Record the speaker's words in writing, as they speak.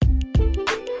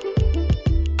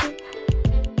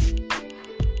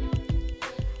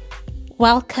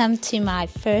Welcome to my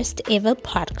first ever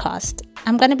podcast.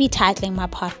 I'm going to be titling my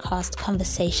podcast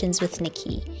Conversations with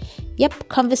Nikki. Yep,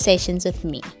 Conversations with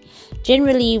me.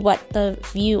 Generally, what the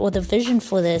view or the vision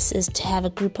for this is to have a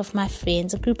group of my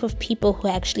friends, a group of people who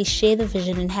actually share the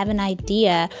vision and have an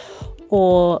idea,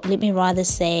 or let me rather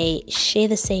say, share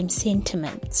the same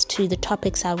sentiments to the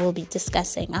topics I will be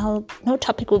discussing. No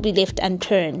topic will be left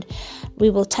unturned. We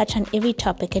will touch on every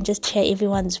topic and just share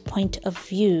everyone's point of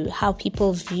view, how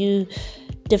people view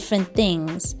different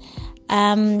things.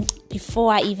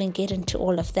 Before I even get into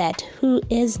all of that, who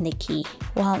is Nikki?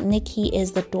 Well, Nikki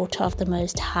is the daughter of the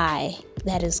Most High,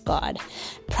 that is God.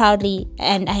 Proudly,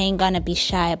 and I ain't gonna be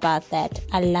shy about that.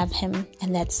 I love Him,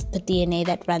 and that's the DNA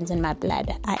that runs in my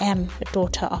blood. I am a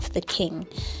daughter of the King.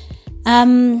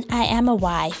 I am a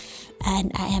wife,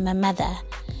 and I am a mother.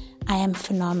 I am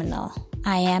phenomenal.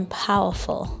 I am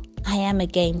powerful. I am a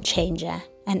game changer,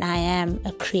 and I am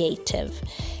a creative.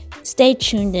 Stay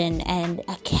tuned in, and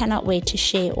I cannot wait to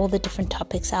share all the different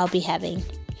topics I'll be having.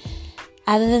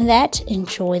 Other than that,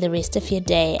 enjoy the rest of your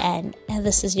day, and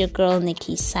this is your girl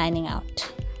Nikki signing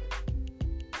out.